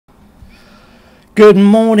Good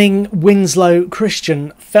morning, Winslow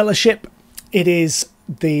Christian Fellowship. It is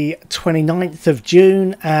the 29th of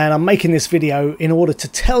June and I'm making this video in order to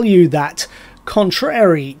tell you that,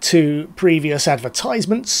 contrary to previous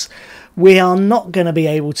advertisements, we are not going to be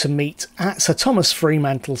able to meet at Sir Thomas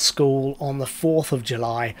Fremantle School on the 4th of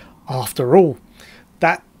July after all.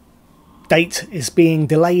 That date is being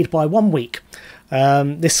delayed by 1 week.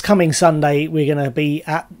 This coming Sunday we're going to be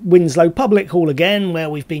at Winslow Public Hall again, where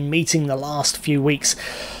we've been meeting the last few weeks.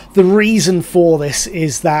 The reason for this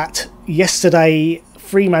is that yesterday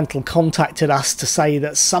Fremantle contacted us to say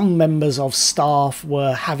that some members of staff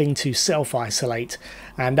were having to self-isolate,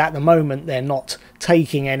 and at the moment they're not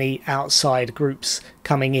taking any outside groups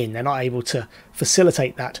coming in. They're not able to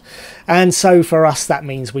facilitate that, and so for us that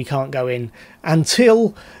means we can't go in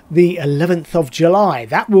until the 11th of July.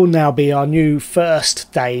 That will now be our new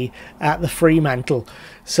first day at the Fremantle.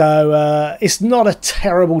 So it's not a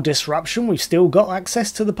terrible disruption. We've still got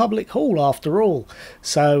access to the public hall after all.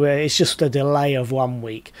 So it's just a delay of 1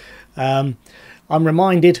 week. I'm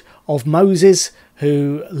reminded of Moses,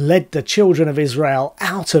 who led the children of Israel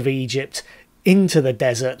out of Egypt into the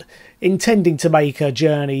desert, intending to make a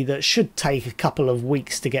journey that should take a couple of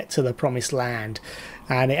weeks to get to the promised land.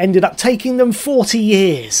 And it ended up taking them 40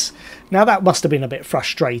 years. Now that must have been a bit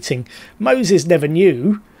frustrating. Moses never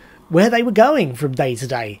knew where they were going from day to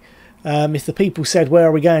day. If the people said, "Where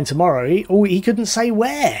are we going tomorrow?" he couldn't say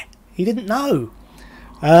where. He didn't know.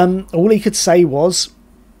 All he could say was,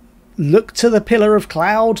 look to the pillar of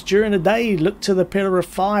cloud during the day, look to the pillar of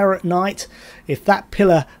fire at night. If that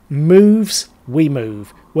pillar moves, we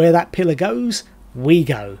move. Where that pillar goes, we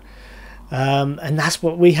go. And that's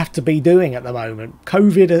what we have to be doing at the moment.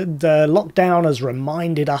 COVID and lockdown has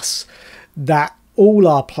reminded us that all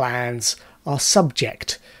our plans are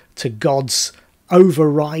subject to God's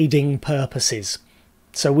overriding purposes.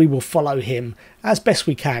 So we will follow him as best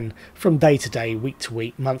we can from day to day, week to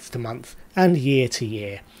week, month to month, and year to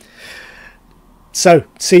year. So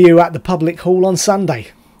see you at the public hall on Sunday.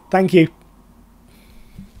 Thank you.